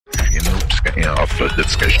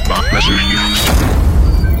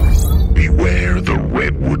Beware the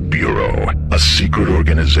Redwood Bureau, a secret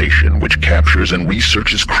organization which captures and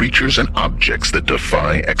researches creatures and objects that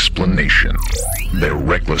defy explanation. Their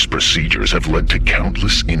reckless procedures have led to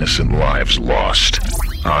countless innocent lives lost.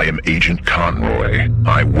 I am Agent Conroy.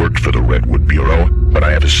 I worked for the Redwood Bureau, but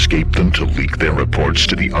I have escaped them to leak their reports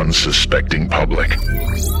to the unsuspecting public.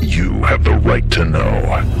 You have the right to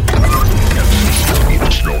know.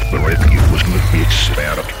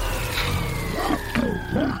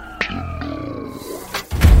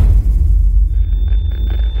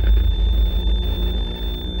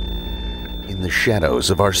 In the shadows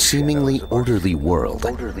of our seemingly orderly world,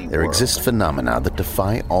 there exist phenomena that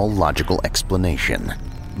defy all logical explanation.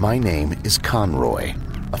 My name is Conroy,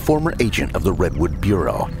 a former agent of the Redwood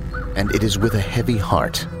Bureau, and it is with a heavy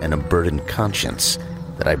heart and a burdened conscience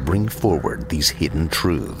that I bring forward these hidden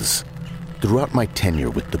truths. Throughout my tenure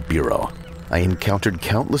with the Bureau, I encountered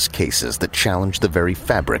countless cases that challenged the very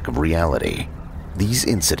fabric of reality. These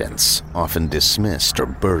incidents, often dismissed or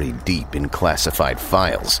buried deep in classified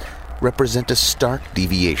files, represent a stark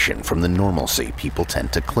deviation from the normalcy people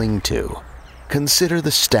tend to cling to. Consider the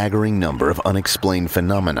staggering number of unexplained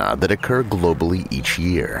phenomena that occur globally each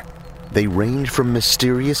year. They range from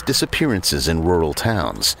mysterious disappearances in rural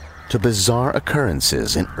towns to bizarre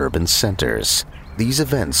occurrences in urban centers. These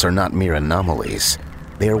events are not mere anomalies.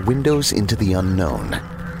 They are windows into the unknown,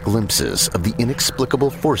 glimpses of the inexplicable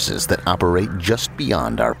forces that operate just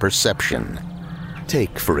beyond our perception.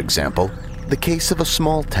 Take, for example, the case of a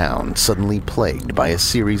small town suddenly plagued by a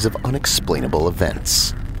series of unexplainable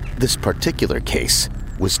events. This particular case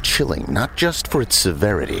was chilling not just for its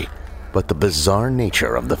severity, but the bizarre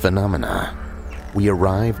nature of the phenomena. We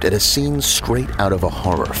arrived at a scene straight out of a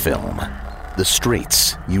horror film. The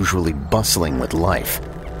streets, usually bustling with life,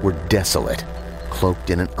 were desolate, cloaked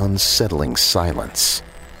in an unsettling silence.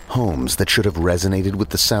 Homes that should have resonated with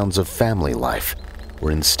the sounds of family life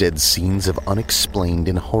were instead scenes of unexplained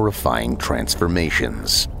and horrifying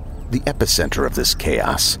transformations. The epicenter of this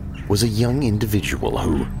chaos was a young individual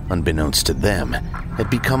who, unbeknownst to them, had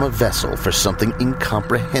become a vessel for something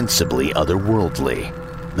incomprehensibly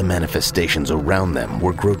otherworldly. The manifestations around them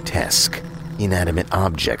were grotesque. Inanimate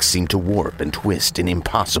objects seemed to warp and twist in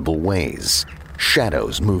impossible ways.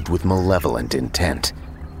 Shadows moved with malevolent intent,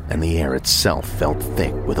 and the air itself felt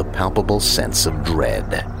thick with a palpable sense of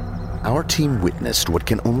dread. Our team witnessed what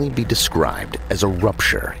can only be described as a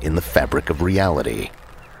rupture in the fabric of reality.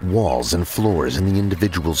 Walls and floors in the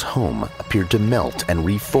individual's home appeared to melt and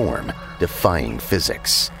reform, defying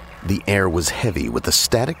physics. The air was heavy with a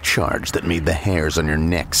static charge that made the hairs on your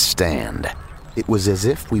neck stand. It was as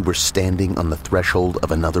if we were standing on the threshold of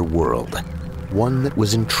another world, one that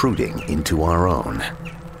was intruding into our own.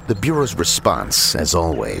 The Bureau's response, as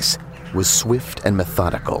always, was swift and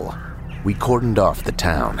methodical. We cordoned off the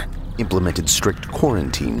town, implemented strict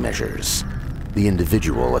quarantine measures. The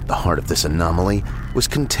individual at the heart of this anomaly was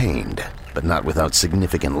contained, but not without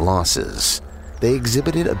significant losses. They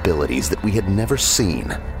exhibited abilities that we had never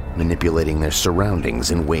seen, manipulating their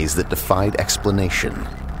surroundings in ways that defied explanation.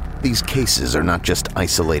 These cases are not just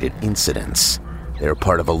isolated incidents. They are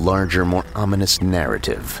part of a larger, more ominous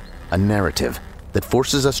narrative, a narrative that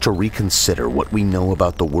forces us to reconsider what we know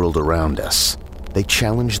about the world around us. They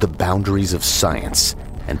challenge the boundaries of science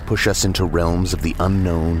and push us into realms of the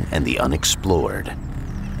unknown and the unexplored.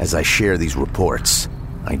 As I share these reports,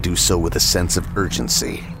 I do so with a sense of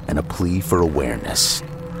urgency and a plea for awareness.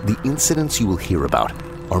 The incidents you will hear about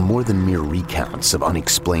are more than mere recounts of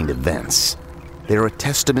unexplained events. They are a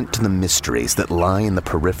testament to the mysteries that lie in the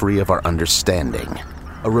periphery of our understanding,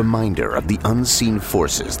 a reminder of the unseen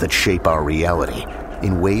forces that shape our reality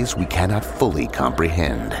in ways we cannot fully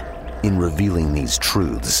comprehend. In revealing these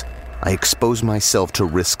truths, I expose myself to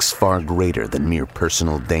risks far greater than mere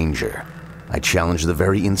personal danger. I challenge the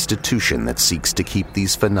very institution that seeks to keep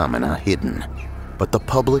these phenomena hidden. But the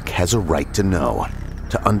public has a right to know,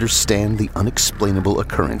 to understand the unexplainable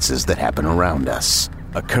occurrences that happen around us.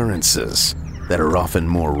 Occurrences that are often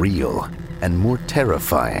more real and more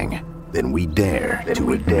terrifying than we dare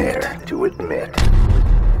to admit.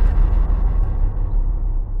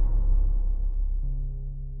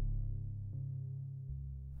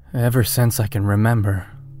 Ever since I can remember,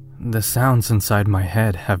 the sounds inside my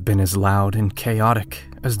head have been as loud and chaotic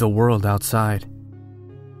as the world outside.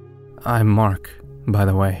 I'm Mark, by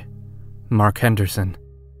the way, Mark Henderson.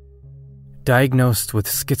 Diagnosed with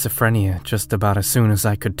schizophrenia just about as soon as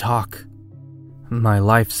I could talk. My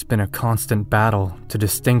life's been a constant battle to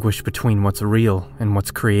distinguish between what's real and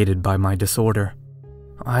what's created by my disorder.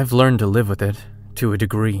 I've learned to live with it, to a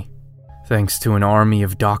degree. thanks to an army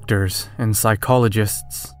of doctors and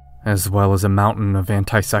psychologists, as well as a mountain of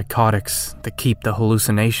antipsychotics that keep the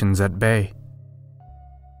hallucinations at bay.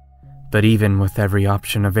 But even with every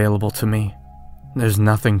option available to me, there's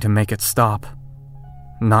nothing to make it stop.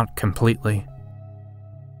 Not completely.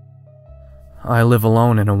 I live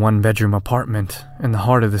alone in a one-bedroom apartment in the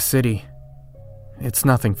heart of the city. It's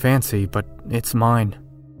nothing fancy, but it's mine.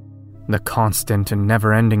 The constant and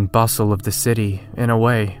never-ending bustle of the city, in a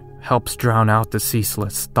way, helps drown out the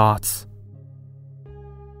ceaseless thoughts.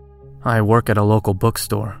 I work at a local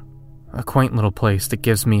bookstore, a quaint little place that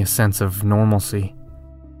gives me a sense of normalcy.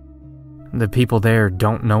 The people there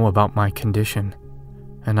don't know about my condition,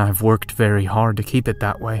 and I've worked very hard to keep it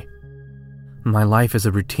that way. My life is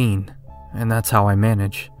a routine, and that's how I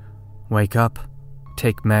manage. Wake up,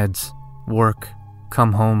 take meds, work,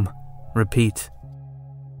 come home, repeat.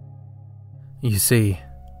 You see,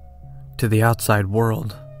 to the outside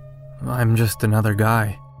world, I'm just another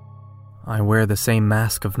guy. I wear the same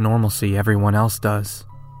mask of normalcy everyone else does.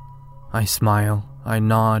 I smile, I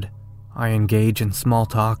nod, I engage in small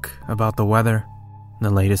talk about the weather, the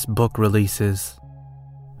latest book releases,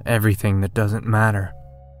 everything that doesn't matter.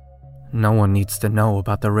 No one needs to know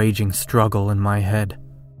about the raging struggle in my head.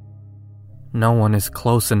 No one is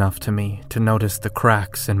close enough to me to notice the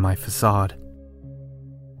cracks in my facade.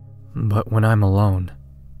 But when I'm alone,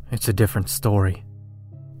 it's a different story.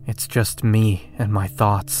 It's just me and my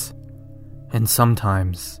thoughts, and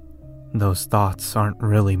sometimes those thoughts aren't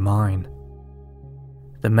really mine.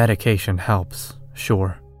 The medication helps,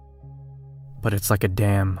 sure, but it's like a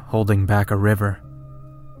dam holding back a river,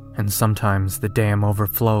 and sometimes the dam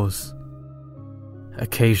overflows.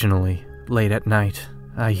 Occasionally, late at night,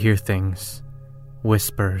 I hear things,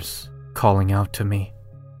 whispers calling out to me.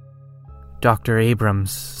 Dr.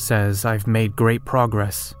 Abrams says I've made great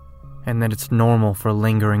progress, and that it's normal for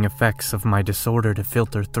lingering effects of my disorder to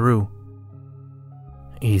filter through.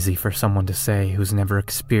 Easy for someone to say who's never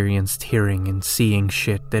experienced hearing and seeing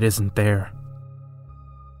shit that isn't there.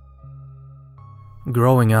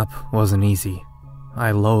 Growing up wasn't easy.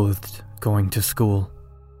 I loathed going to school.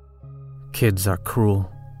 Kids are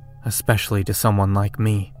cruel, especially to someone like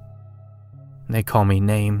me. They call me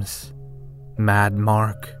names. Mad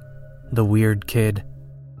Mark, the weird kid.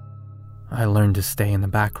 I learned to stay in the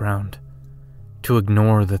background, to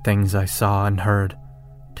ignore the things I saw and heard,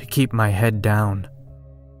 to keep my head down.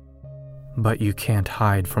 But you can't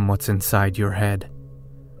hide from what's inside your head.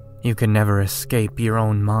 You can never escape your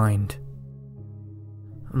own mind.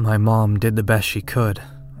 My mom did the best she could,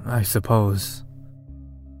 I suppose.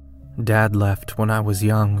 Dad left when I was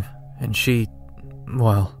young, and she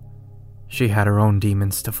had her own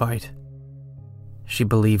demons to fight. She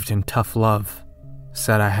believed in tough love,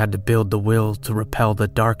 said I had to build the will to repel the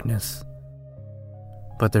darkness.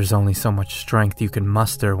 But there's only so much strength you can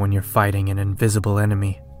muster when you're fighting an invisible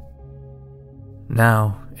enemy.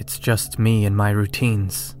 Now, it's just me and my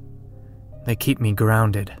routines. They keep me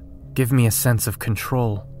grounded, give me a sense of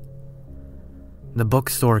control. The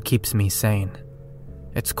bookstore keeps me sane.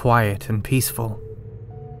 It's quiet and peaceful.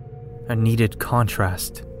 A needed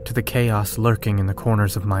contrast to the chaos lurking in the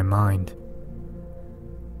corners of my mind.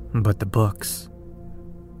 But the books,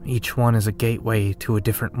 each one is a gateway to a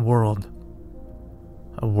different world.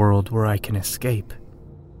 A world where I can escape,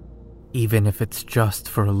 even if it's just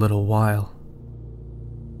for a little while.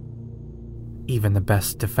 Even the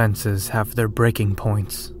best defenses have their breaking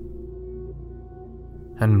points.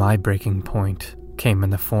 And my breaking point came in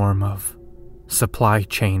the form of supply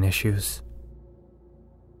chain issues.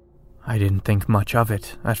 I didn't think much of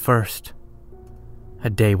it at first. A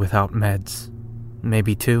day without meds,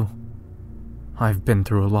 maybe 2. I've been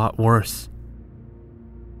through a lot worse.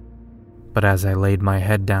 But as I laid my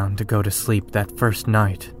head down to go to sleep that first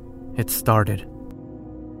night, it started.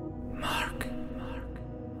 Mark.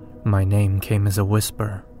 My name came as a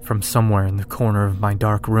whisper from somewhere in the corner of my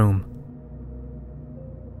dark room.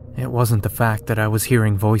 It wasn't the fact that I was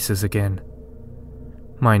hearing voices again.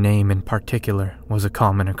 My name in particular was a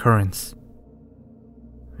common occurrence.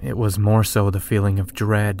 It was more so the feeling of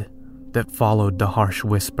dread that followed the harsh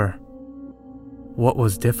whisper. What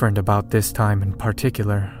was different about this time in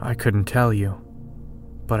particular, I couldn't tell you,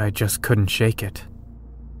 but I just couldn't shake it.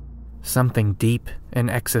 Something deep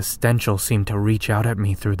and existential seemed to reach out at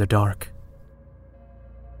me through the dark.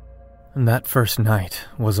 That first night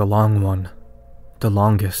was a long one, the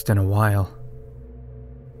longest in a while.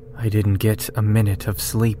 I didn't get a minute of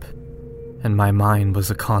sleep, and my mind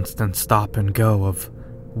was a constant stop and go of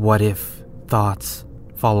what-if thoughts,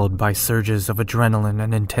 followed by surges of adrenaline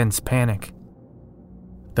and intense panic.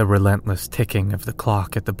 The relentless ticking of the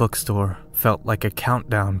clock at the bookstore felt like a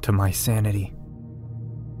countdown to my sanity.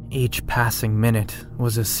 Each passing minute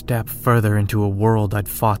was a step further into a world I'd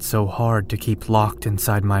fought so hard to keep locked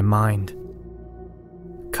inside my mind.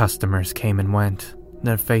 Customers came and went,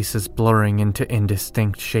 their faces blurring into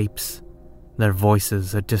indistinct shapes, their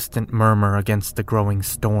voices a distant murmur against the growing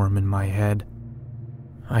storm in my head.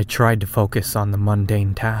 I tried to focus on the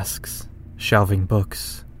mundane tasks, shelving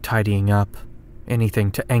books, tidying up,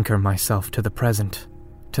 anything to anchor myself to the present,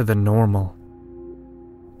 to the normal.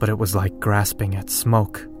 But it was like grasping at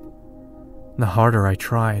smoke. The harder I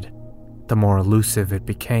tried, the more elusive it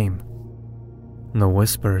became. The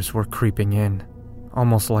whispers were creeping in,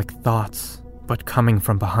 almost like thoughts, but coming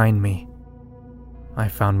from behind me. I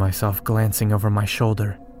found myself glancing over my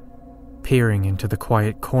shoulder, peering into the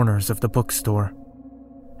quiet corners of the bookstore,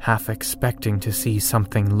 half expecting to see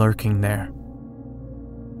something lurking there.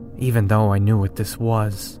 Even though I knew what this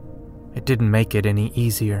was, it didn't make it any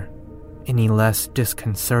easier, any less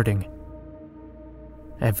disconcerting.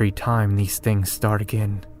 Every time these things start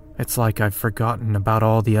again, it's like I've forgotten about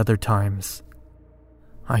all the other times.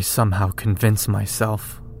 I somehow convince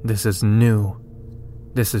myself this is new,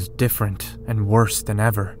 this is different and worse than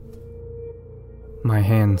ever. My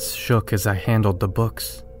hands shook as I handled the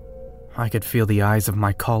books. I could feel the eyes of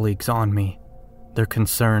my colleagues on me, their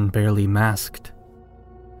concern barely masked.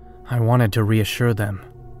 I wanted to reassure them,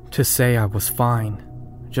 to say I was fine,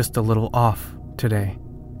 just a little off today.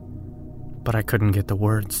 But I couldn't get the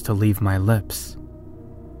words to leave my lips.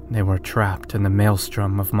 They were trapped in the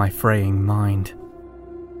maelstrom of my fraying mind.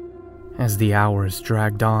 As the hours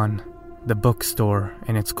dragged on, the bookstore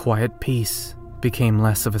and its quiet peace became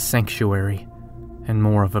less of a sanctuary and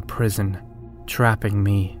more of a prison, trapping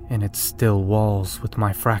me in its still walls with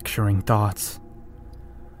my fracturing thoughts.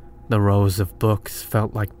 The rows of books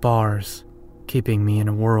felt like bars, keeping me in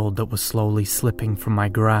a world that was slowly slipping from my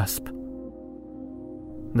grasp.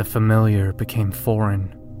 The familiar became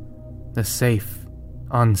foreign, the safe,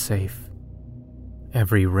 unsafe.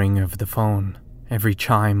 Every ring of the phone, every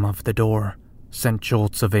chime of the door sent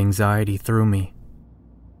jolts of anxiety through me.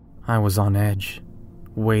 I was on edge,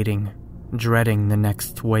 waiting, dreading the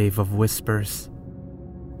next wave of whispers,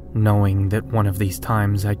 knowing that one of these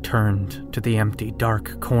times I turned to the empty,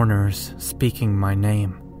 dark corners speaking my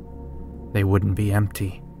name. They wouldn't be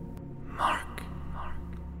empty. Mark.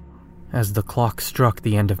 As the clock struck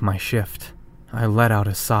the end of my shift, I let out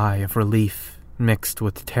a sigh of relief mixed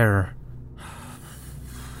with terror.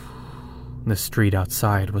 The street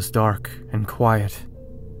outside was dark and quiet,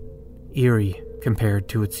 eerie compared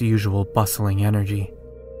to its usual bustling energy.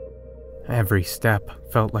 Every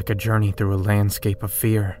step felt like a journey through a landscape of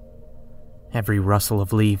fear. Every rustle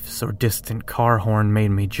of leaves or distant car horn made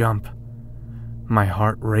me jump, my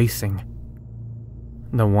heart racing.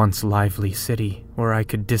 The once lively city where I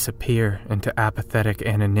could disappear into apathetic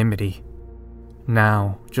anonymity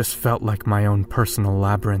now just felt like my own personal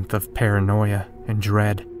labyrinth of paranoia and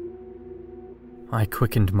dread. I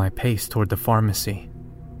quickened my pace toward the pharmacy,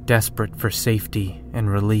 desperate for safety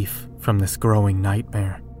and relief from this growing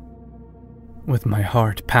nightmare. With my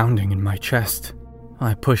heart pounding in my chest,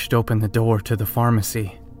 I pushed open the door to the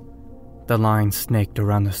pharmacy. The line snaked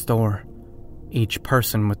around the store, each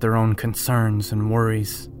person with their own concerns and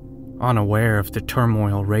worries, unaware of the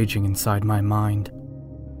turmoil raging inside my mind.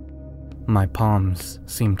 My palms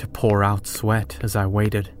seemed to pour out sweat as I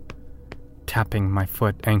waited, tapping my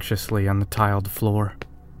foot anxiously on the tiled floor.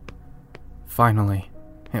 Finally,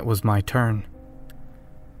 it was my turn.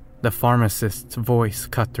 The pharmacist's voice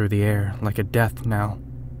cut through the air like a death knell,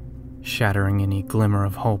 shattering any glimmer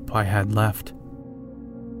of hope I had left.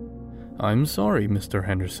 "I'm sorry, Mr.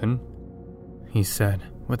 Henderson," he said,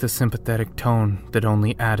 with a sympathetic tone that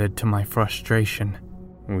only added to my frustration.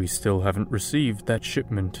 "We still haven't received that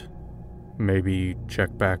shipment. Maybe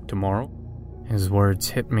check back tomorrow?" His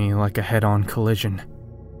words hit me like a head-on collision,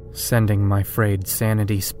 sending my frayed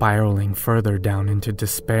sanity spiraling further down into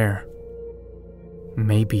despair.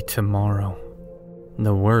 Maybe tomorrow.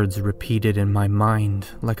 The words repeated in my mind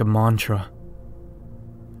like a mantra.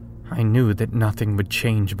 I knew that nothing would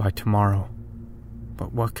change by tomorrow,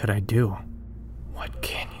 but what could I do? What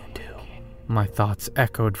can you do? My thoughts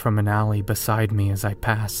echoed from an alley beside me as I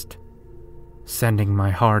passed, sending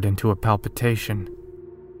my heart into a palpitation.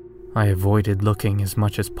 I avoided looking as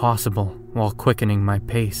much as possible while quickening my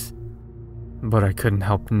pace, but I couldn't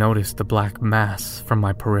help notice the black mass from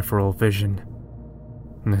my peripheral vision.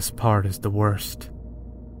 This part is the worst.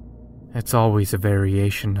 It's always a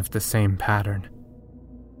variation of the same pattern.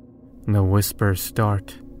 The whispers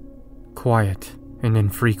start, quiet and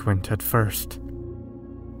infrequent at first,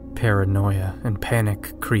 Paranoia and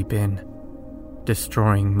panic creep in,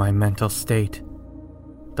 destroying my mental state.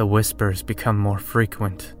 The whispers become more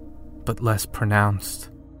frequent, but less pronounced,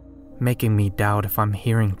 making me doubt if I'm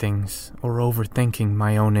hearing things or overthinking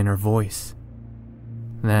my own inner voice.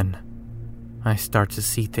 Then, I start to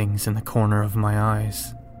see things in the corner of my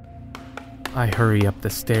eyes. I hurry up the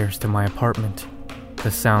stairs to my apartment,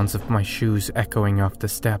 the sounds of my shoes echoing off the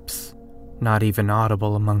steps, not even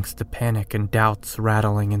audible amongst the panic and doubts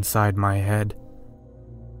rattling inside my head.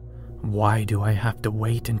 Why do I have to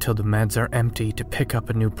wait until the meds are empty to pick up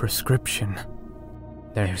a new prescription?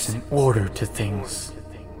 There's an order to things.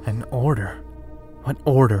 An order? What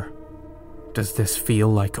order? Does this feel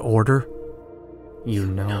like order? You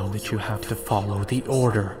know that you have to follow the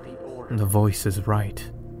order. The voice is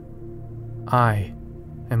right. I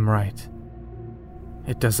am right.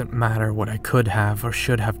 It doesn't matter what I could have or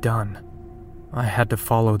should have done. I had to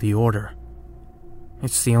follow the order.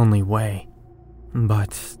 It's the only way.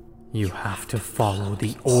 But you have to follow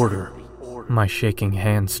the order. My shaking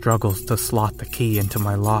hand struggles to slot the key into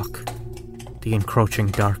my lock. The encroaching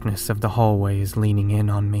darkness of the hallway is leaning in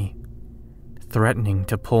on me, threatening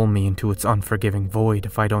to pull me into its unforgiving void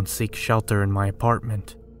if I don't seek shelter in my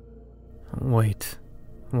apartment. Wait,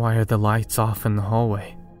 why are the lights off in the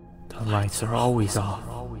hallway? The lights are always off.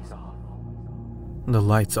 The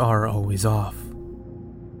lights are always off.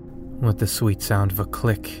 With the sweet sound of a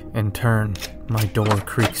click and turn, my door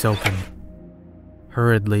creaks open.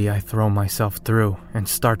 Hurriedly, I throw myself through and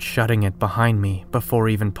start shutting it behind me before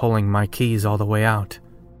even pulling my keys all the way out.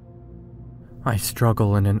 I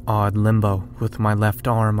struggle in an odd limbo with my left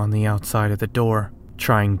arm on the outside of the door,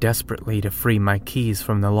 trying desperately to free my keys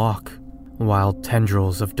from the lock, while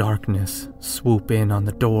tendrils of darkness swoop in on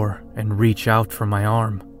the door and reach out for my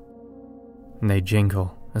arm. They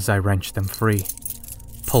jingle as I wrench them free,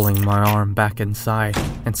 pulling my arm back inside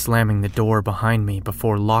and slamming the door behind me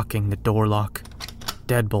before locking the door lock,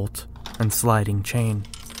 deadbolt, and sliding chain.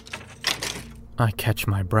 I catch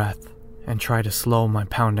my breath and try to slow my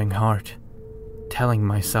pounding heart, telling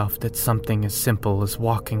myself that something as simple as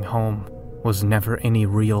walking home was never any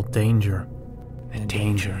real danger. The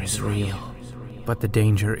danger is real. But the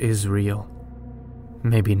danger is real.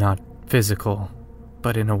 Maybe not physical,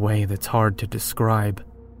 but in a way that's hard to describe.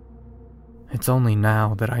 It's only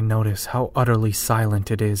now that I notice how utterly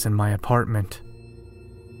silent it is in my apartment.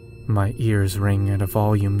 My ears ring at a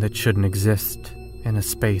volume that shouldn't exist in a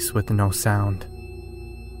space with no sound.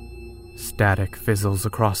 Static fizzles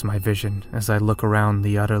across my vision as I look around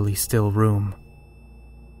the utterly still room.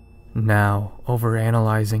 Now,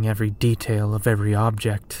 overanalyzing every detail of every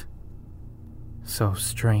object. So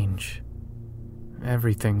strange.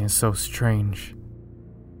 Everything is so strange.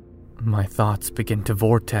 My thoughts begin to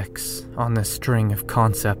vortex on this string of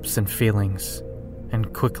concepts and feelings,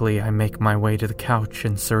 and quickly I make my way to the couch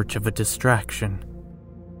in search of a distraction.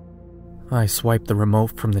 I swipe the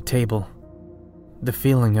remote from the table, the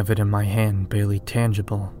feeling of it in my hand barely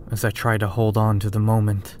tangible as I try to hold on to the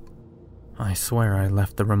moment. I swear I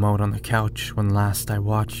left the remote on the couch when last I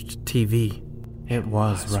watched TV. It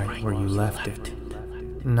was right where you left it.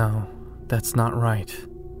 No, that's not right.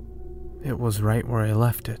 It was right where I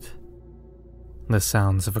left it. The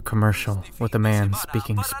sounds of a commercial with a man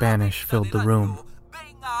speaking Spanish filled the room.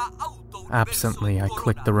 Absently, I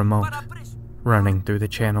clicked the remote, running through the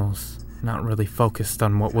channels, not really focused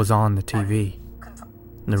on what was on the TV.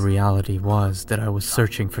 The reality was that I was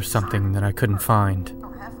searching for something that I couldn't find.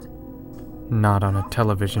 Not on a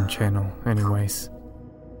television channel, anyways.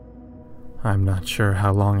 I'm not sure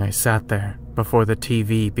how long I sat there before the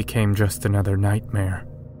TV became just another nightmare.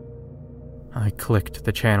 I clicked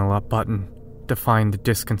the channel up button to find the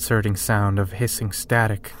disconcerting sound of hissing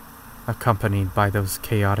static, accompanied by those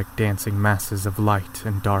chaotic dancing masses of light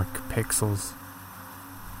and dark pixels.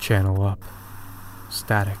 Channel up.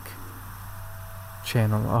 Static.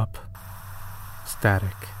 Channel up.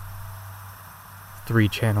 Static. 3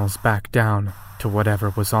 channels back down to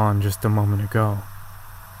whatever was on just a moment ago.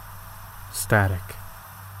 Static.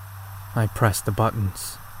 I press the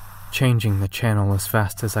buttons, changing the channel as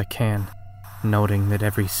fast as I can, noting that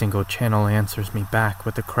every single channel answers me back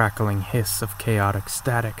with a crackling hiss of chaotic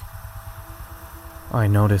static. I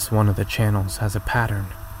notice one of the channels has a pattern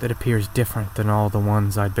that appears different than all the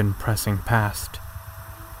ones I'd been pressing past.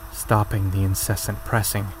 Stopping the incessant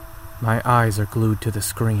pressing, my eyes are glued to the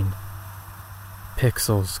screen.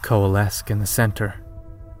 Pixels coalesce in the center,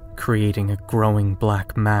 creating a growing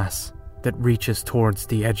black mass that reaches towards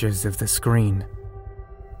the edges of the screen.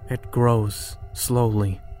 It grows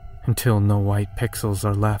slowly until no white pixels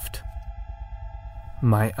are left.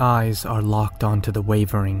 My eyes are locked onto the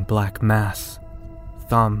wavering black mass,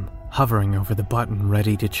 thumb hovering over the button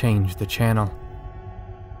ready to change the channel.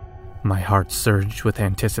 My heart surged with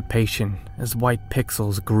anticipation as white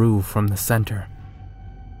pixels grew from the center.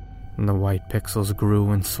 The white pixels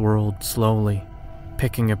grew and swirled slowly,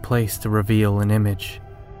 picking a place to reveal an image.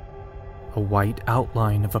 A white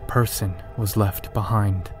outline of a person was left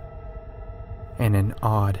behind. In an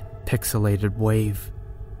odd, pixelated wave,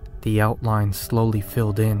 the outline slowly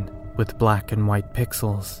filled in with black and white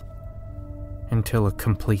pixels until a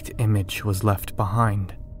complete image was left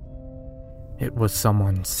behind. It was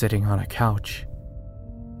someone sitting on a couch.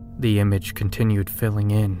 The image continued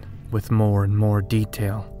filling in with more and more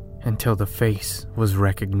detail until the face was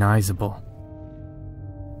recognizable.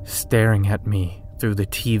 Staring at me through the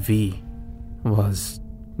TV was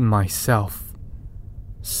myself,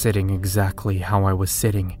 sitting exactly how I was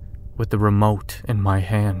sitting with the remote in my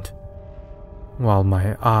hand. While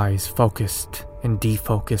my eyes focused and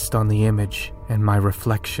defocused on the image and my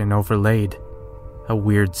reflection overlaid, a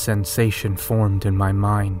weird sensation formed in my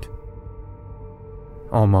mind.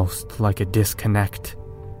 Almost like a disconnect,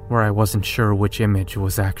 where I wasn't sure which image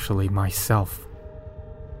was actually myself.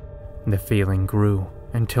 The feeling grew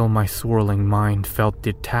until my swirling mind felt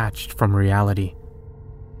detached from reality.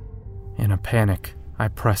 In a panic, I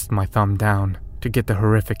pressed my thumb down to get the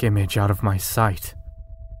horrific image out of my sight.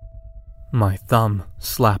 My thumb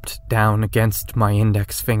slapped down against my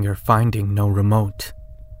index finger, finding no remote.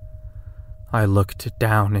 I looked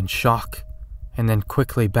down in shock, and then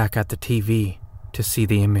quickly back at the TV to see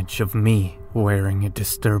the image of me wearing a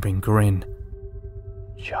disturbing grin.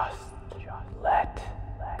 Just let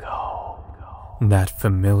go. That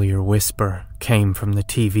familiar whisper came from the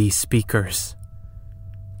TV speakers.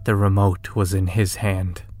 The remote was in his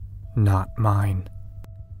hand, not mine.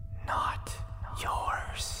 Not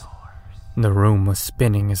yours. The room was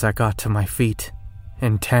spinning as I got to my feet,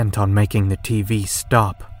 intent on making the TV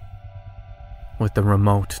stop. With the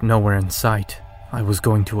remote nowhere in sight, I was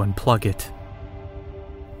going to unplug it.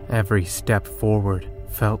 Every step forward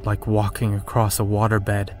felt like walking across a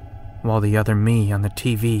waterbed, while the other me on the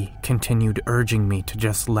TV continued urging me to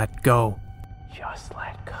just let go. Just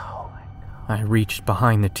let go. I reached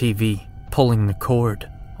behind the TV, pulling the cord,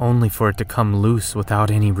 only for it to come loose without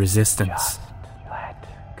any resistance. Just let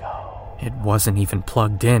go. It wasn't even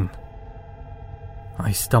plugged in.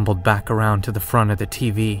 I stumbled back around to the front of the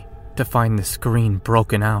TV to find the screen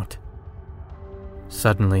broken out.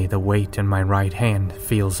 Suddenly, the weight in my right hand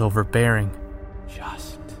feels overbearing.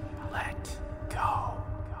 Just let go.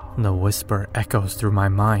 The whisper echoes through my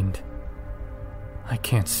mind. I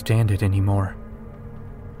can't stand it anymore.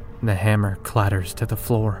 The hammer clatters to the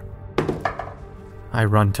floor. I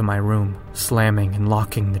run to my room, slamming and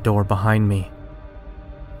locking the door behind me.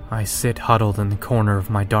 I sit huddled in the corner of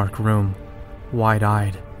my dark room,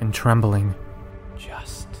 wide-eyed and trembling.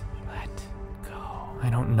 Just let go. I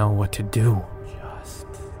don't know what to do. Just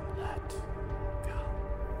let go.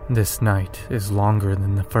 This night is longer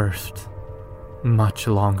than the first. Much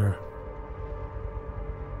longer.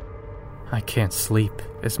 I can't sleep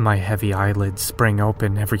as my heavy eyelids spring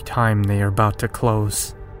open every time they are about to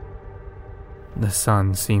close. The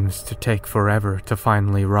sun seems to take forever to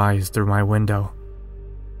finally rise through my window.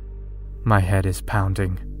 My head is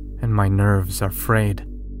pounding, and my nerves are frayed.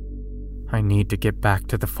 I need to get back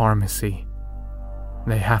to the pharmacy.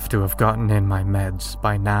 They have to have gotten in my meds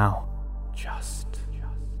by now. Just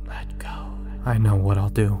let go. I know what I'll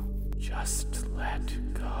do. Just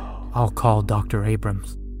let go. I'll call Dr.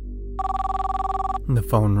 Abrams. The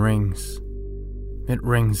phone rings. It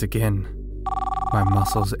rings again. My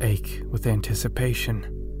muscles ache with anticipation.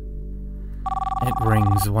 It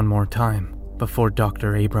rings one more time before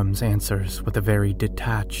Dr. Abrams answers with a very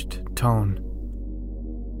detached tone.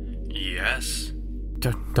 Yes?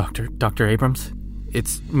 Dr. Abrams?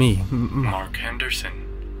 It's me, Mark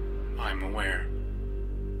Henderson. I'm aware.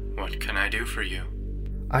 What can I do for you?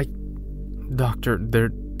 Doctor,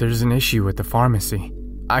 there's an issue at the pharmacy.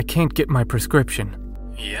 I can't get my prescription.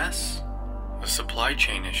 Yes? A supply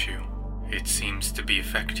chain issue. It seems to be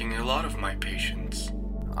affecting a lot of my patients.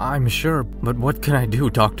 I'm sure, but what can I do,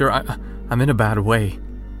 Doctor? I'm in a bad way.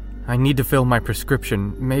 I need to fill my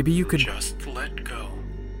prescription. Maybe you could... Just let go.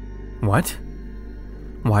 What?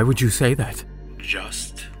 Why would you say that?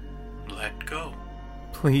 Just let go.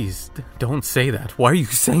 Please, don't say that. Why are you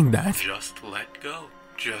saying that? Just let go.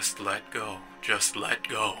 Just let go. Just let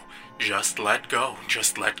go. Just let go.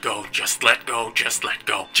 Just let go. Just let go. Just let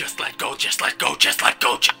go. Just let go. Just let go. Just let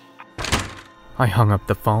go. I hung up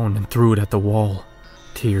the phone and threw it at the wall,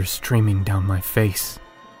 tears streaming down my face.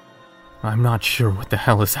 I'm not sure what the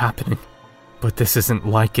hell is happening, but this isn't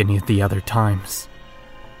like any of the other times.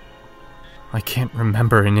 I can't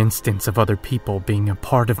remember an instance of other people being a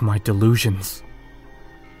part of my delusions.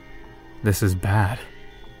 This is bad.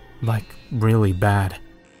 Like, really bad.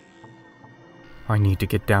 I need to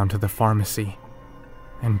get down to the pharmacy,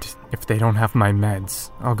 and if they don't have my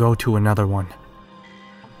meds, I'll go to another one.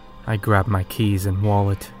 I grab my keys and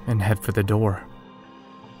wallet and head for the door.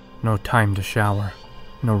 No time to shower,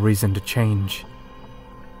 no reason to change.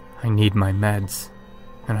 I need my meds,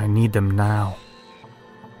 and I need them now.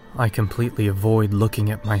 I completely avoid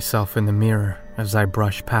looking at myself in the mirror as I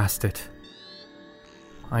brush past it.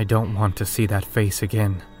 I don't want to see that face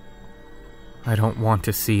again. I don't want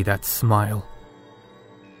to see that smile.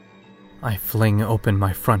 I fling open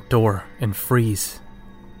my front door and freeze.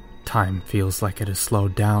 Time feels like it has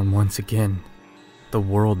slowed down once again. The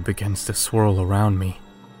world begins to swirl around me.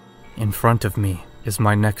 In front of me is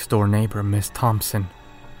my next-door neighbor, Miss Thompson,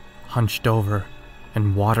 hunched over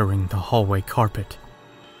and watering the hallway carpet.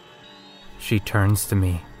 She turns to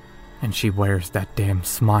me, and she wears that damn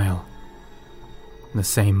smile. The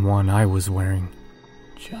same one I was wearing.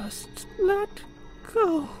 Just let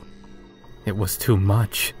go. It was too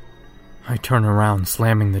much. I turn around,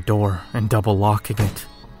 slamming the door and double locking it.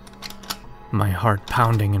 My heart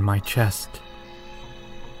pounding in my chest.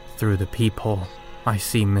 Through the peephole, I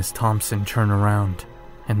see Miss Thompson turn around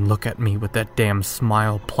and look at me with that damn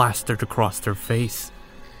smile plastered across her face.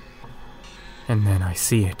 And then I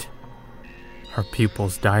see it. Her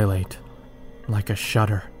pupils dilate, like a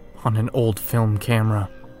shutter on an old film camera,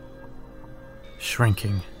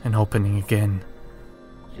 shrinking and opening again.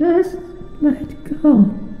 Just let go.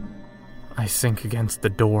 I sink against the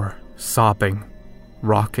door, sobbing,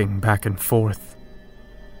 rocking back and forth.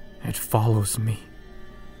 It follows me.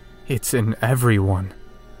 It's in everyone.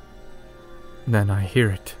 Then I hear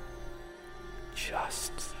it.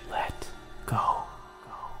 Just let go.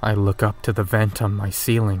 I look up to the vent on my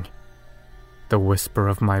ceiling, the whisper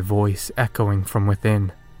of my voice echoing from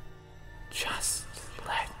within. Just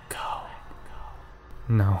let go.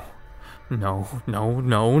 No. No, no,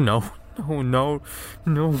 no, no, no, no,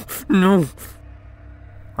 no, no.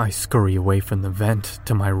 I scurry away from the vent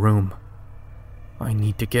to my room. I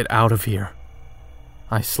need to get out of here.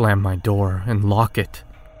 I slam my door and lock it,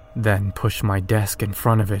 then push my desk in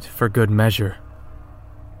front of it for good measure.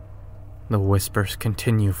 The whispers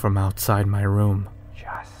continue from outside my room.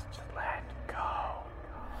 Just let go.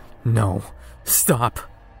 No, stop.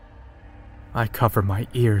 I cover my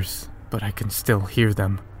ears, but I can still hear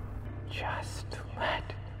them. Just let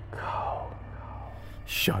go.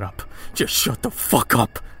 Shut up. Just shut the fuck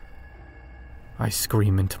up. I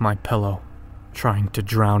scream into my pillow, trying to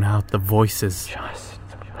drown out the voices. Just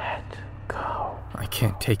let go. I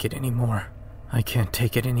can't take it anymore. I can't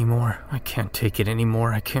take it anymore. I can't take it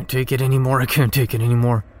anymore. I can't take it anymore. I can't take it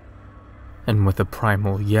anymore. And with a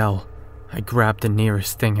primal yell, I grabbed the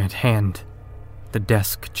nearest thing at hand, the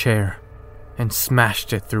desk chair, and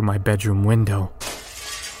smashed it through my bedroom window.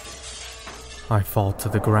 I fall to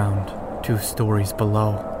the ground, 2 stories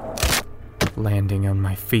below, landing on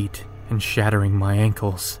my feet and shattering my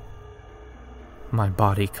ankles. My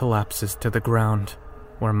body collapses to the ground,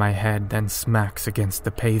 where my head then smacks against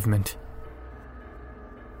the pavement.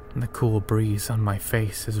 The cool breeze on my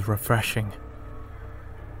face is refreshing.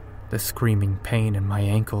 The screaming pain in my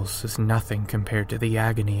ankles is nothing compared to the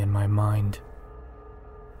agony in my mind.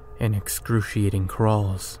 In excruciating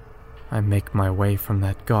crawls, I make my way from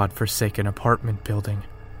that godforsaken apartment building.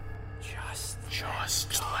 Just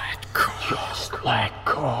let go. Just let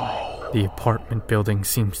go. The apartment building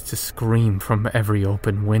seems to scream from every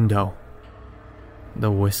open window.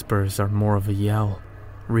 The whispers are more of a yell,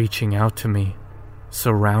 reaching out to me,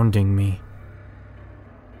 surrounding me.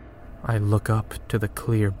 I look up to the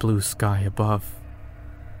clear blue sky above.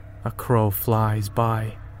 A crow flies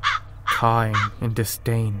by, cawing in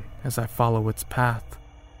disdain as I follow its path,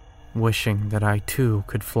 wishing that I too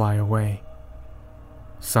could fly away.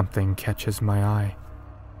 Something catches my eye.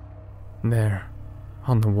 There,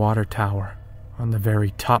 on the water tower, on the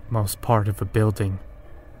very topmost part of a building,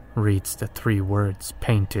 reads the 3 words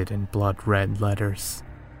painted in blood-red letters.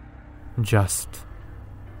 Just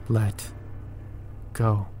let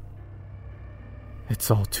go.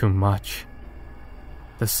 It's all too much.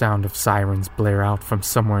 The sound of sirens blare out from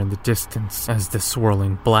somewhere in the distance as the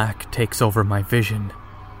swirling black takes over my vision,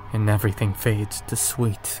 and everything fades to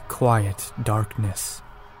sweet, quiet darkness.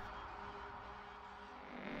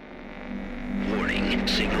 Warning,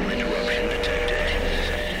 signal interruption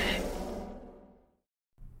detected.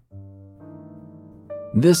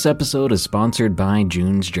 This episode is sponsored by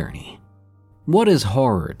June's Journey. What is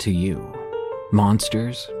horror to you?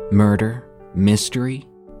 Monsters? Murder? Mystery?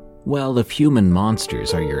 Well, if human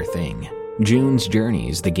monsters are your thing, June's Journey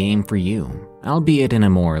is the game for you, albeit in a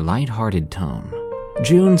more lighthearted tone.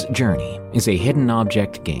 June's Journey is a hidden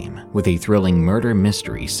object game with a thrilling murder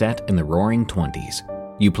mystery set in the roaring 20s.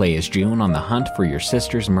 You play as June on the hunt for your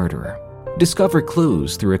sister's murderer. Discover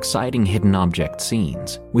clues through exciting hidden object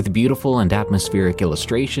scenes with beautiful and atmospheric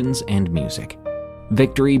illustrations and music.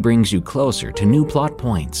 Victory brings you closer to new plot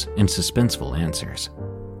points and suspenseful answers.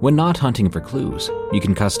 When not hunting for clues, you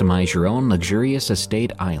can customize your own luxurious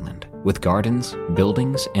estate island with gardens,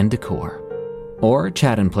 buildings, and decor. Or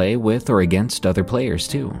chat and play with or against other players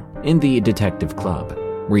too, in the Detective Club,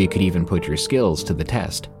 where you could even put your skills to the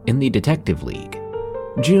test in the Detective League.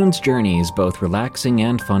 June's Journey is both relaxing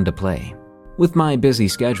and fun to play. With my busy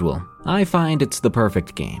schedule, I find it's the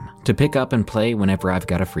perfect game to pick up and play whenever I've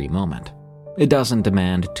got a free moment. It doesn't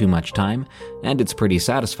demand too much time, and it's pretty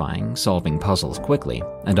satisfying solving puzzles quickly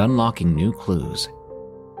and unlocking new clues.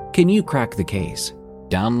 Can you crack the case?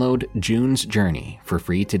 Download June's Journey for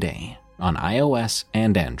free today on iOS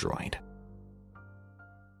and Android.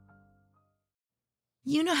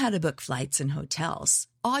 You know how to book flights and hotels.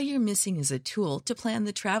 All you're missing is a tool to plan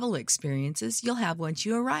the travel experiences you'll have once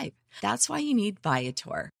you arrive. That's why you need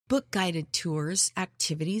Viator. Book guided tours,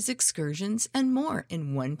 activities, excursions, and more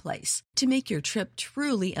in one place to make your trip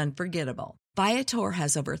truly unforgettable. Viator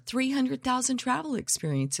has over 300,000 travel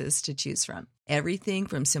experiences to choose from. Everything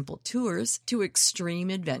from simple tours to extreme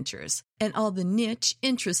adventures and all the niche,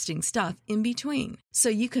 interesting stuff in between. So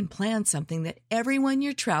you can plan something that everyone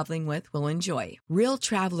you're traveling with will enjoy. Real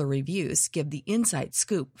traveler reviews give the inside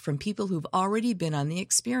scoop from people who've already been on the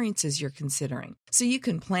experiences you're considering. So you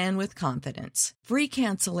can plan with confidence. Free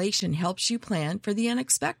cancellation helps you plan for the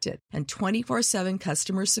unexpected. And 24/7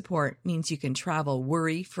 customer support means you can travel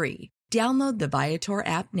worry-free. Download the Viator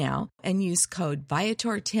app now and use code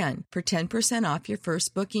Viator10 for 10% off your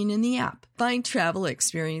first booking in the app. Find travel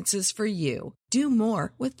experiences for you. Do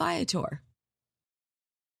more with Viator.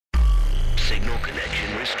 Signal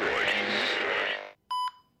connection restored.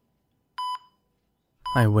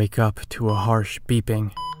 I wake up to a harsh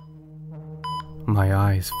beeping. My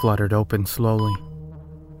eyes fluttered open slowly,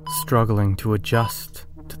 struggling to adjust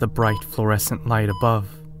to the bright fluorescent light above.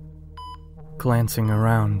 Glancing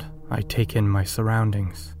around, I take in my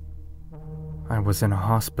surroundings. I was in a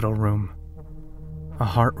hospital room, a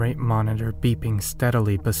heart rate monitor beeping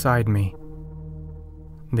steadily beside me.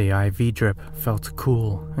 The IV drip felt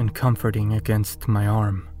cool and comforting against my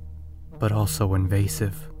arm, but also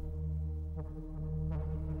invasive.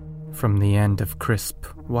 From the end of crisp,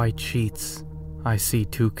 white sheets, I see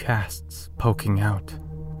two casts poking out,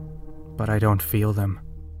 but I don't feel them.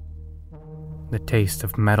 The taste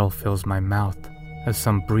of metal fills my mouth as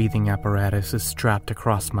some breathing apparatus is strapped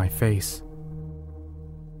across my face.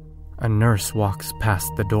 A nurse walks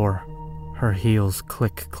past the door, her heels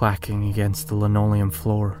click-clacking against the linoleum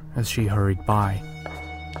floor as she hurried by.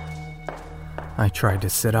 I tried to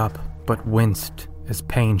sit up, but winced as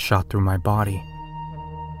pain shot through my body.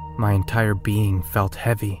 My entire being felt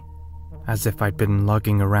heavy, as if I'd been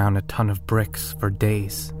lugging around a ton of bricks for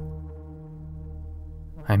days.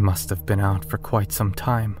 I must have been out for quite some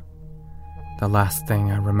time. The last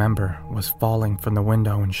thing I remember was falling from the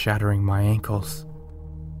window and shattering my ankles.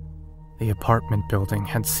 The apartment building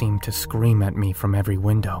had seemed to scream at me from every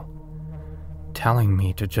window, telling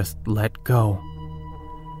me to just let go.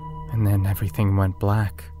 And then everything went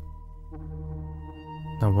black.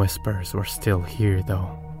 The whispers were still here,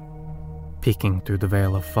 though, peeking through the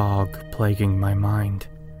veil of fog plaguing my mind.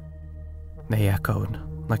 They echoed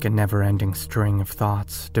like a never-ending string of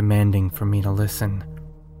thoughts demanding for me to listen.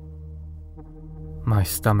 My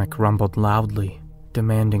stomach rumbled loudly,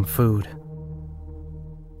 demanding food.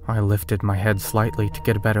 I lifted my head slightly to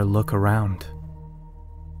get a better look around.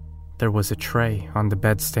 There was a tray on the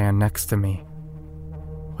bedstand next to me,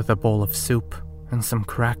 with a bowl of soup and some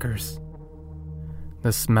crackers.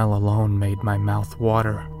 The smell alone made my mouth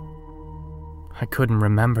water. I couldn't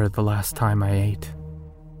remember the last time I ate.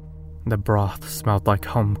 The broth smelled like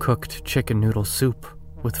home-cooked chicken noodle soup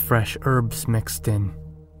with fresh herbs mixed in.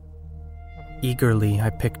 Eagerly,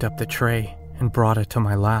 I picked up the tray and brought it to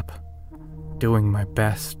my lap, doing my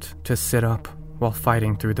best to sit up while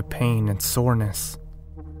fighting through the pain and soreness.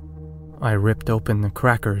 I ripped open the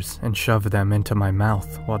crackers and shoved them into my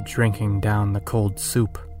mouth while drinking down the cold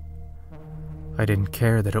soup. I didn't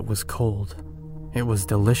care that it was cold. It was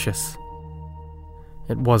delicious.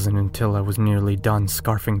 It wasn't until I was nearly done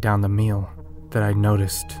scarfing down the meal that I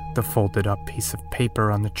noticed the folded-up piece of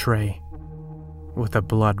paper on the tray with a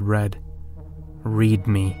blood-red "Read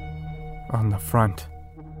me" on the front.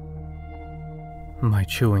 My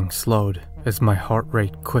chewing slowed as my heart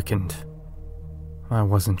rate quickened. I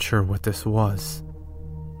wasn't sure what this was,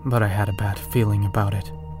 but I had a bad feeling about it.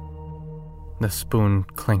 The spoon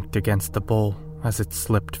clinked against the bowl as it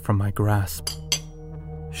slipped from my grasp.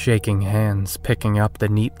 Shaking hands, picking up the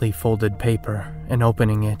neatly folded paper and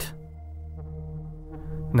opening it.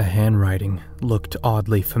 The handwriting looked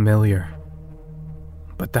oddly familiar,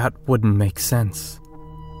 but that wouldn't make sense.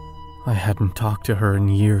 I hadn't talked to her in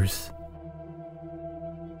years.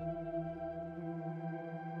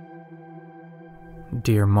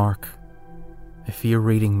 Dear Mark, if you're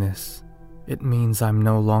reading this, it means I'm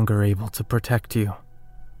no longer able to protect you,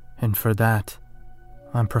 and for that,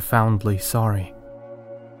 I'm profoundly sorry.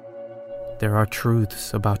 There are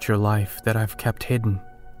truths about your life that I've kept hidden.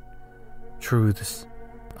 Truths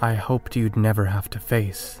I hoped you'd never have to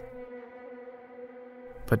face.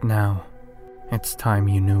 But now, it's time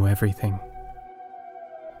you knew everything.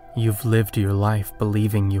 You've lived your life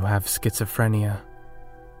believing you have schizophrenia,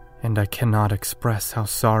 and I cannot express how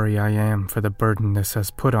sorry I am for the burden this has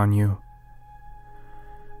put on you.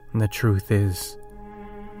 The truth is,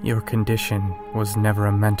 your condition was never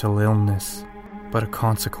a mental illness, but a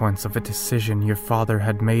consequence of a decision your father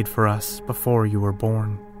had made for us before you were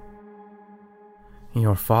born.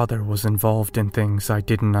 Your father was involved in things I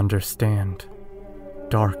didn't understand,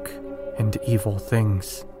 dark and evil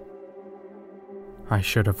things. I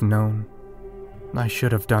should have known. I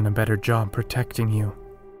should have done a better job protecting you.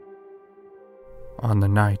 On the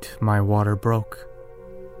night my water broke,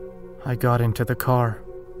 I got into the car.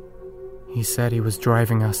 He said he was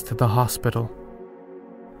driving us to the hospital.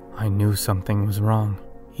 I knew something was wrong,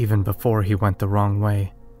 even before he went the wrong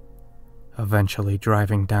way, eventually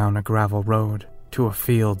driving down a gravel road to a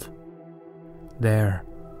field. There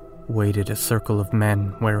waited a circle of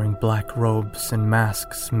men wearing black robes and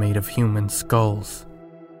masks made of human skulls.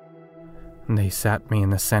 They sat me in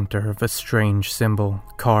the center of a strange symbol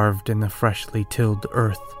carved in the freshly tilled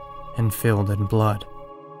earth and filled in blood.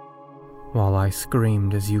 While I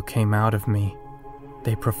screamed as you came out of me,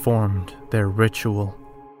 they performed their ritual.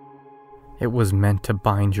 It was meant to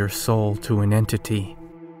bind your soul to an entity,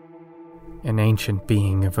 an ancient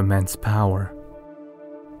being of immense power.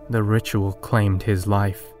 The ritual claimed his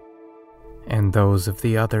life, and those of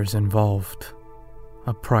the others involved,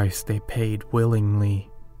 a price they paid willingly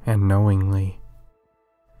and knowingly.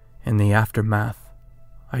 In the aftermath,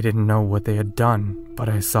 I didn't know what they had done, but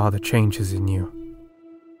I saw the changes in you.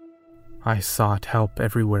 I sought help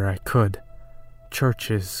everywhere I could.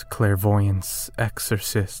 Churches, clairvoyants,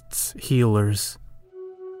 exorcists, healers,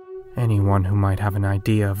 anyone who might have an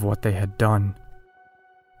idea of what they had done.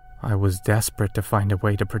 I was desperate to find a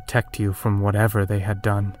way to protect you from whatever they had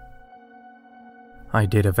done. I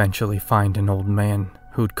did eventually find an old man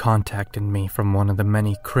who'd contacted me from one of the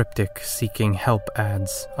many cryptic seeking help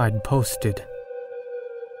ads I'd posted.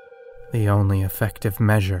 The only effective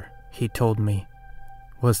measure, he told me,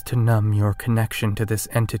 was to numb your connection to this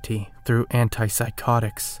entity through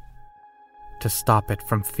antipsychotics, to stop it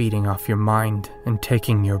from feeding off your mind and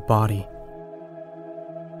taking your body.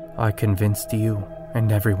 I convinced you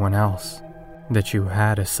and everyone else that you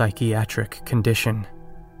had a psychiatric condition.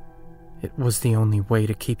 It was the only way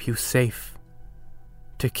to keep you safe,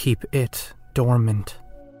 to keep it dormant.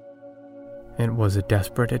 It was a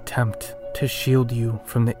desperate attempt to shield you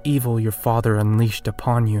from the evil your father unleashed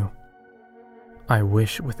upon you. I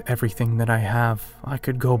wish with everything that I have, I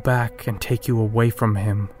could go back and take you away from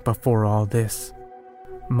him before all this.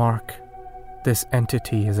 Mark, this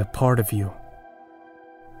entity is a part of you.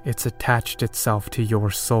 It's attached itself to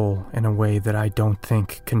your soul in a way that I don't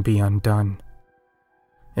think can be undone.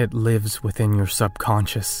 It lives within your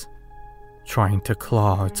subconscious, trying to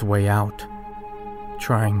claw its way out,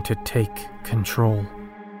 trying to take control.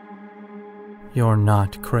 You're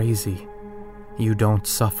not crazy. You don't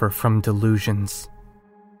suffer from delusions.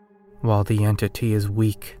 While the entity is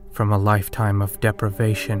weak from a lifetime of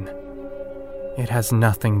deprivation, it has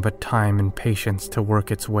nothing but time and patience to work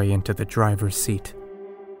its way into the driver's seat.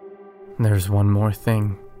 There's one more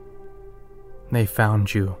thing. They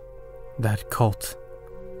found you, that cult.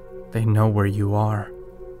 They know where you are.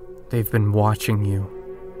 They've been watching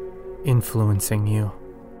you, influencing you.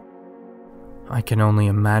 I can only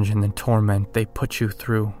imagine the torment they put you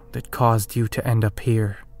through that caused you to end up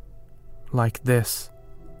here, like this.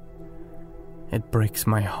 It breaks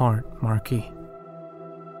my heart, Marky.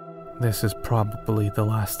 This is probably the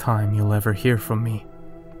last time you'll ever hear from me.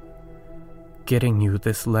 Getting you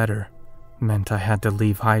this letter meant I had to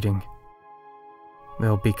leave hiding.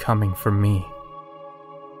 They'll be coming for me.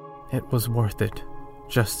 It was worth it,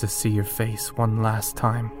 just to see your face one last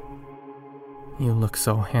time. You look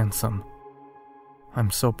so handsome. I'm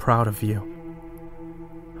so proud of you.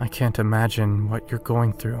 I can't imagine what you're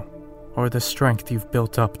going through, or the strength you've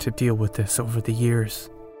built up to deal with this over the years.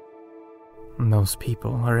 And those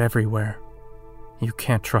people are everywhere. You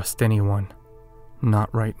can't trust anyone.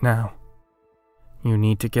 Not right now. You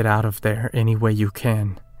need to get out of there any way you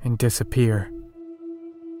can and disappear.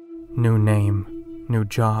 New name, new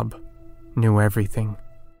job, new everything.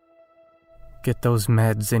 Get those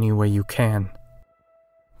meds any way you can.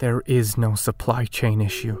 There is no supply chain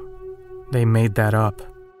issue. They made that up.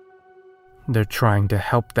 They're trying to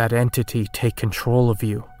help that entity take control of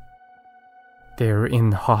you. They're in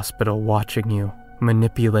the hospital watching you,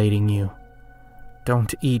 manipulating you.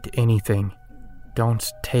 Don't eat anything.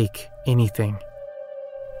 Don't take anything.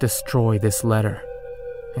 Destroy this letter,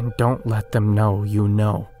 and don't let them know you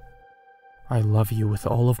know. I love you with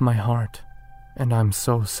all of my heart, and I'm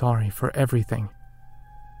so sorry for everything.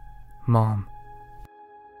 Mom.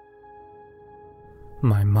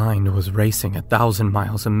 My mind was racing 1,000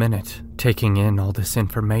 miles a minute, taking in all this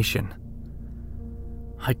information.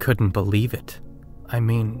 I couldn't believe it. I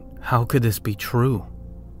mean, how could this be true?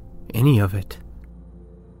 Any of it?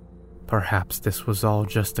 Perhaps this was all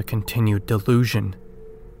just a continued delusion.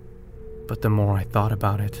 But the more I thought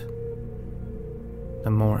about it,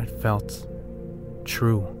 the more it felt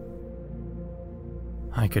true.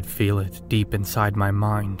 I could feel it deep inside my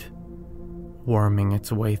mind, worming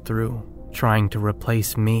its way through, trying to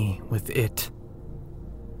replace me with it.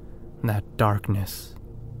 That darkness,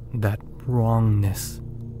 that wrongness.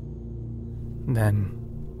 Then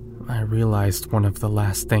I realized one of the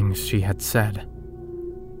last things she had said.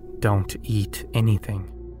 Don't eat anything.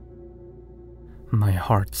 My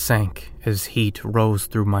heart sank as heat rose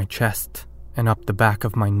through my chest and up the back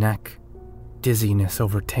of my neck, dizziness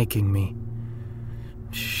overtaking me.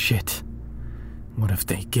 Shit. What have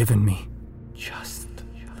they given me? Just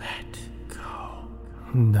let go.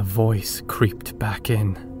 The voice creeped back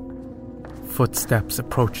in. Footsteps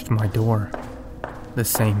approached my door, the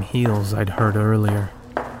same heels I'd heard earlier.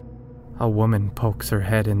 A woman pokes her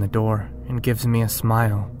head in the door and gives me a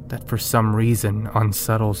smile that for some reason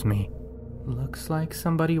unsettles me. Looks like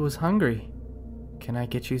somebody was hungry. Can I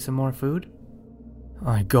get you some more food?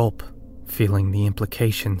 I gulp, feeling the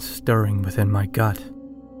implications stirring within my gut.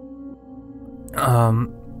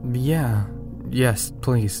 Yes,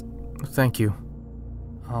 please. Thank you.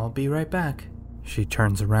 I'll be right back. She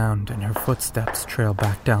turns around and her footsteps trail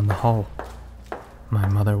back down the hall. My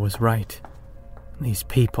mother was right. These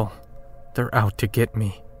people, they're out to get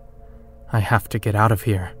me. I have to get out of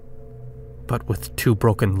here. But with 2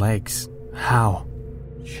 broken legs, how?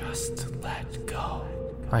 Just let go.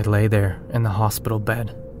 I lay there in the hospital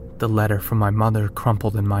bed, the letter from my mother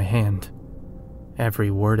crumpled in my hand. Every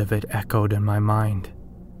word of it echoed in my mind,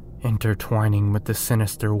 intertwining with the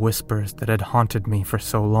sinister whispers that had haunted me for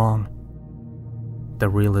so long. The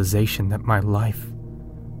realization that my life,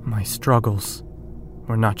 my struggles,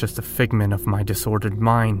 were not just a figment of my disordered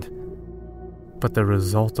mind, but the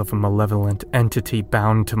result of a malevolent entity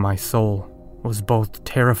bound to my soul, was both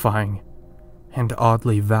terrifying and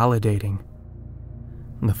oddly validating.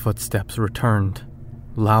 The footsteps returned,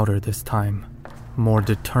 louder this time, more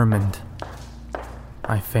determined.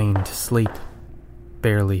 I feigned sleep,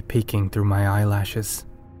 barely peeking through my eyelashes.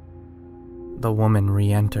 The woman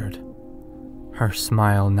re-entered, her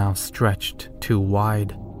smile now stretched too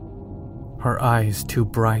wide, her eyes too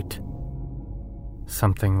bright.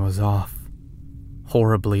 Something was off,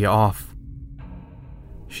 horribly off.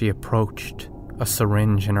 She approached, a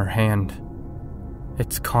syringe in her hand,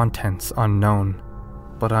 its contents unknown,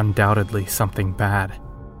 but undoubtedly something bad.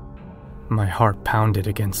 My heart pounded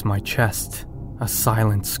against my chest, a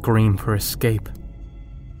silent scream for escape.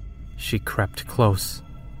 She crept close,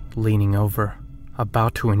 leaning over,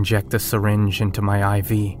 about to inject the syringe into my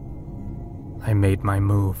IV. I made my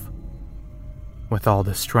move. With all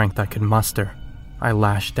the strength I could muster, I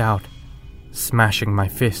lashed out, smashing my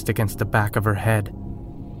fist against the back of her head,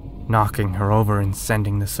 knocking her over and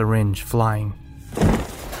sending the syringe flying.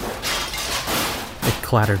 It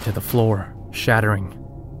clattered to the floor, shattering,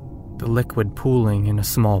 the liquid pooling in a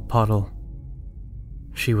small puddle.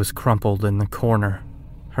 She was crumpled in the corner,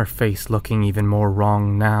 her face looking even more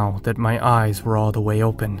wrong now that my eyes were all the way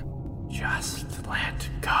open. Just let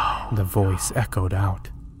go. The voice echoed out.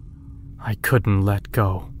 I couldn't let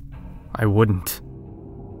go. I wouldn't.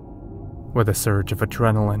 With a surge of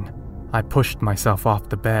adrenaline, I pushed myself off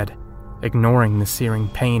the bed, ignoring the searing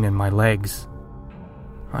pain in my legs.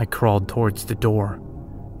 I crawled towards the door,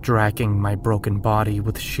 dragging my broken body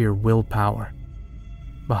with sheer willpower.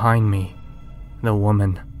 Behind me, the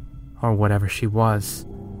woman, or whatever she was,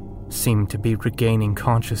 seemed to be regaining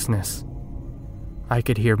consciousness. I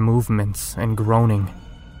could hear movements and groaning,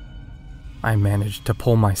 I managed to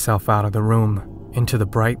pull myself out of the room into the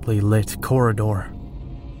brightly lit corridor.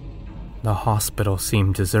 The hospital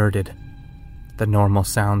seemed deserted, the normal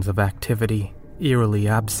sounds of activity eerily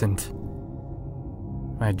absent.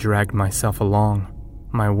 I dragged myself along,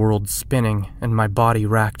 my world spinning and my body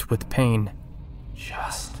racked with pain.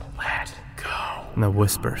 Just let go. The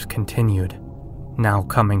whispers continued, now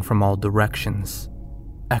coming from all directions,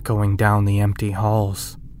 echoing down the empty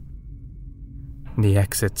halls. The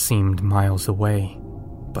exit seemed miles away,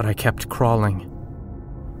 but I kept crawling,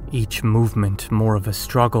 each movement more of a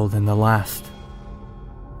struggle than the last.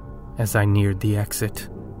 As I neared the exit,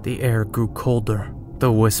 the air grew colder,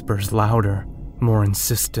 the whispers louder, more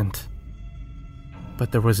insistent.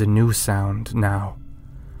 But there was a new sound now,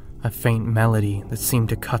 a faint melody that seemed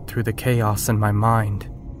to cut through the chaos in my mind.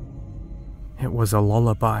 It was a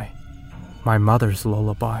lullaby, my mother's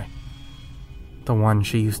lullaby, the one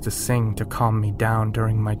she used to sing to calm me down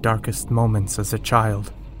during my darkest moments as a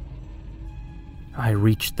child. I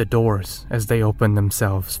reached the doors as they opened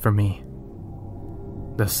themselves for me.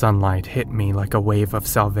 The sunlight hit me like a wave of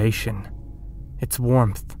salvation, its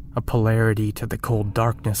warmth a polarity to the cold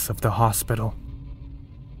darkness of the hospital.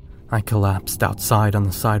 I collapsed outside on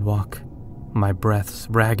the sidewalk, my breaths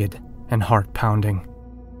ragged and heart pounding.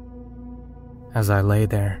 As I lay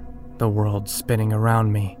there, the world spinning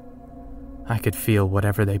around me, I could feel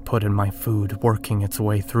whatever they put in my food working its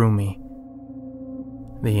way through me.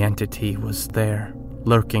 The entity was there,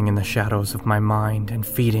 lurking in the shadows of my mind and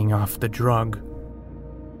feeding off the drug.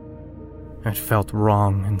 It felt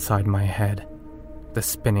wrong inside my head, the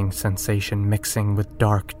spinning sensation mixing with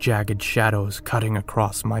dark, jagged shadows cutting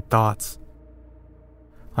across my thoughts.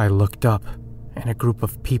 I looked up, and a group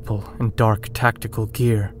of people in dark tactical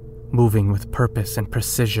gear, moving with purpose and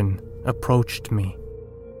precision, approached me.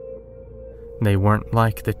 They weren't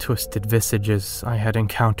like the twisted visages I had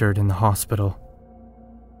encountered in the hospital.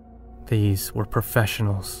 These were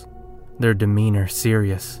professionals, their demeanor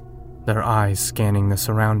serious, their eyes scanning the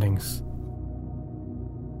surroundings.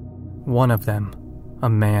 One of them, a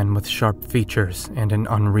man with sharp features and an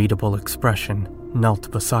unreadable expression,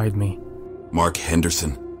 knelt beside me. Mark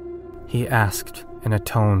Henderson? He asked in a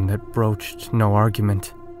tone that broached no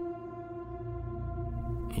argument.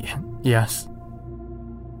 Yes.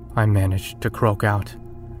 I managed to croak out,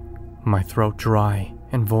 my throat dry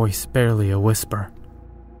and voice barely a whisper.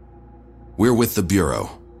 We're with the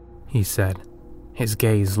Bureau, he said, his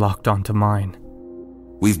gaze locked onto mine.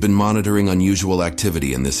 We've been monitoring unusual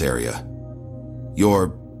activity in this area.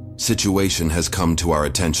 Your situation has come to our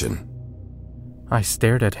attention. I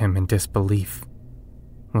stared at him in disbelief.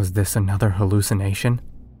 Was this another hallucination?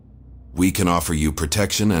 We can offer you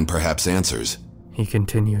protection and perhaps answers, he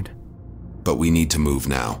continued. But we need to move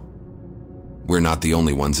now. We're not the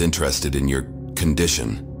only ones interested in your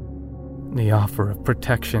condition. The offer of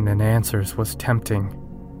protection and answers was tempting,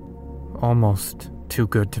 almost too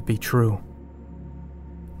good to be true.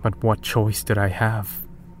 But what choice did I have?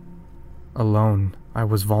 Alone, I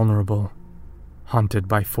was vulnerable, hunted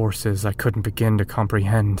by forces I couldn't begin to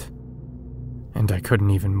comprehend, and I couldn't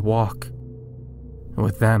even walk.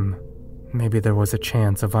 With them, maybe there was a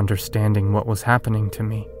chance of understanding what was happening to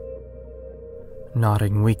me.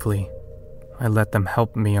 Nodding weakly, I let them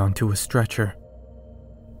help me onto a stretcher.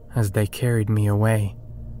 As they carried me away,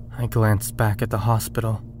 I glanced back at the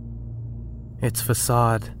hospital. Its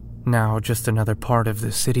facade, now just another part of the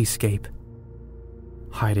cityscape,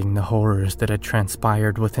 hiding the horrors that had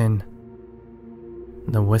transpired within.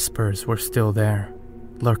 The whispers were still there,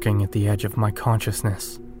 lurking at the edge of my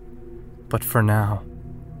consciousness. But for now,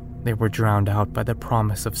 they were drowned out by the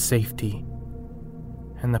promise of safety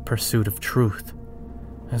and the pursuit of truth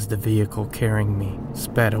as the vehicle carrying me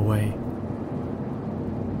sped away.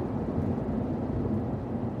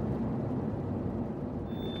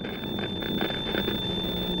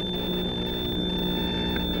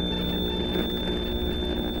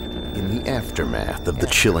 In the aftermath of the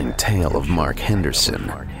chilling tale of Mark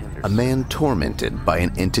Henderson, a man tormented by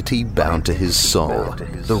an entity bound to his soul,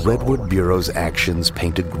 the Redwood Bureau's actions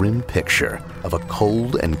paint a grim picture of a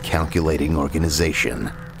cold and calculating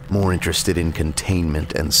organization, more interested in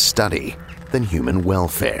containment and study than human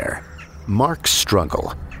welfare. Mark's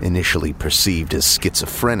struggle, initially perceived as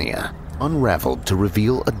schizophrenia, unraveled to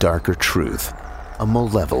reveal a darker truth, a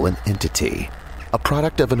malevolent entity, a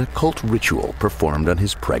product of an occult ritual performed on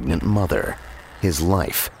his pregnant mother. His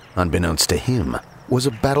life, unbeknownst to him, was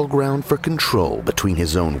a battleground for control between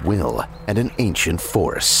his own will and an ancient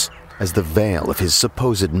force. As the veil of his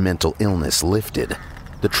supposed mental illness lifted,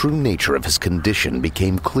 the true nature of his condition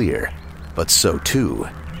became clear, but so too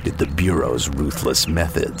did the Bureau's ruthless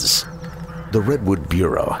methods. The Redwood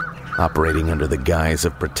Bureau, operating under the guise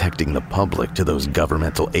of protecting the public to those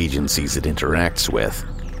governmental agencies it interacts with,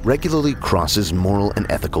 regularly crosses moral and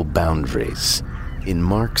ethical boundaries. In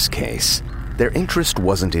Mark's case, their interest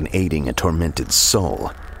wasn't in aiding a tormented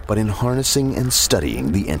soul, but in harnessing and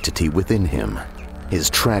studying the entity within him. His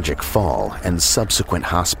tragic fall and subsequent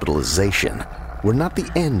hospitalization were not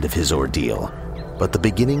the end of his ordeal, but the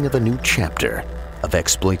beginning of a new chapter of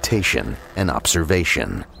exploitation and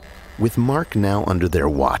observation. With Mark now under their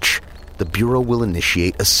watch, the Bureau will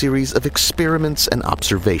initiate a series of experiments and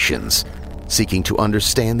observations, seeking to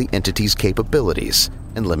understand the entity's capabilities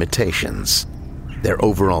and limitations. Their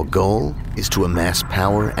overall goal is to amass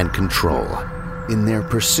power and control. In their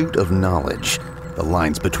pursuit of knowledge, the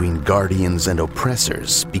lines between guardians and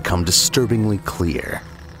oppressors become disturbingly clear.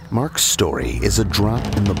 Mark's story is a drop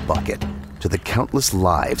in the bucket to the countless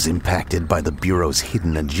lives impacted by the Bureau's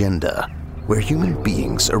hidden agenda, where human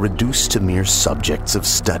beings are reduced to mere subjects of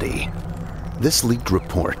study. This leaked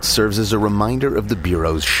report serves as a reminder of the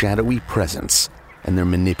Bureau's shadowy presence and their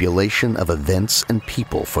manipulation of events and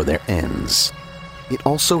people for their ends. It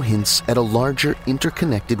also hints at a larger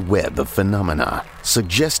interconnected web of phenomena,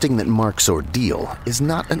 suggesting that Mark's ordeal is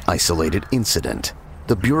not an isolated incident.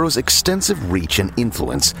 The Bureau's extensive reach and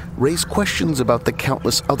influence raise questions about the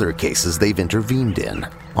countless other cases they've intervened in,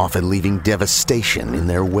 often leaving devastation in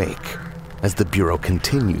their wake. As the Bureau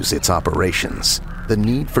continues its operations, the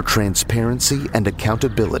need for transparency and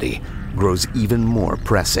accountability grows even more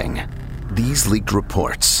pressing. These leaked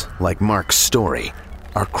reports, like Mark's story,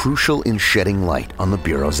 are crucial in shedding light on the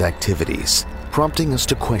Bureau's activities, prompting us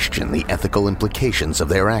to question the ethical implications of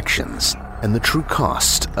their actions and the true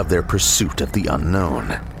cost of their pursuit of the unknown.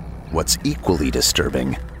 What's equally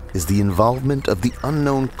disturbing is the involvement of the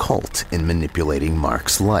unknown cult in manipulating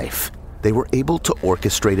Mark's life. They were able to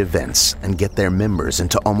orchestrate events and get their members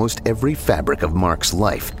into almost every fabric of Mark's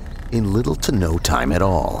life in little to no time at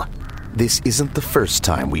all. This isn't the first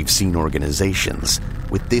time we've seen organizations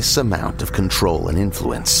with this amount of control and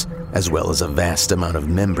influence, as well as a vast amount of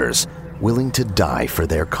members willing to die for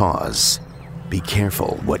their cause. Be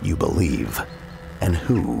careful what you believe and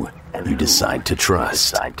who you decide to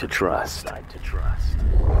trust.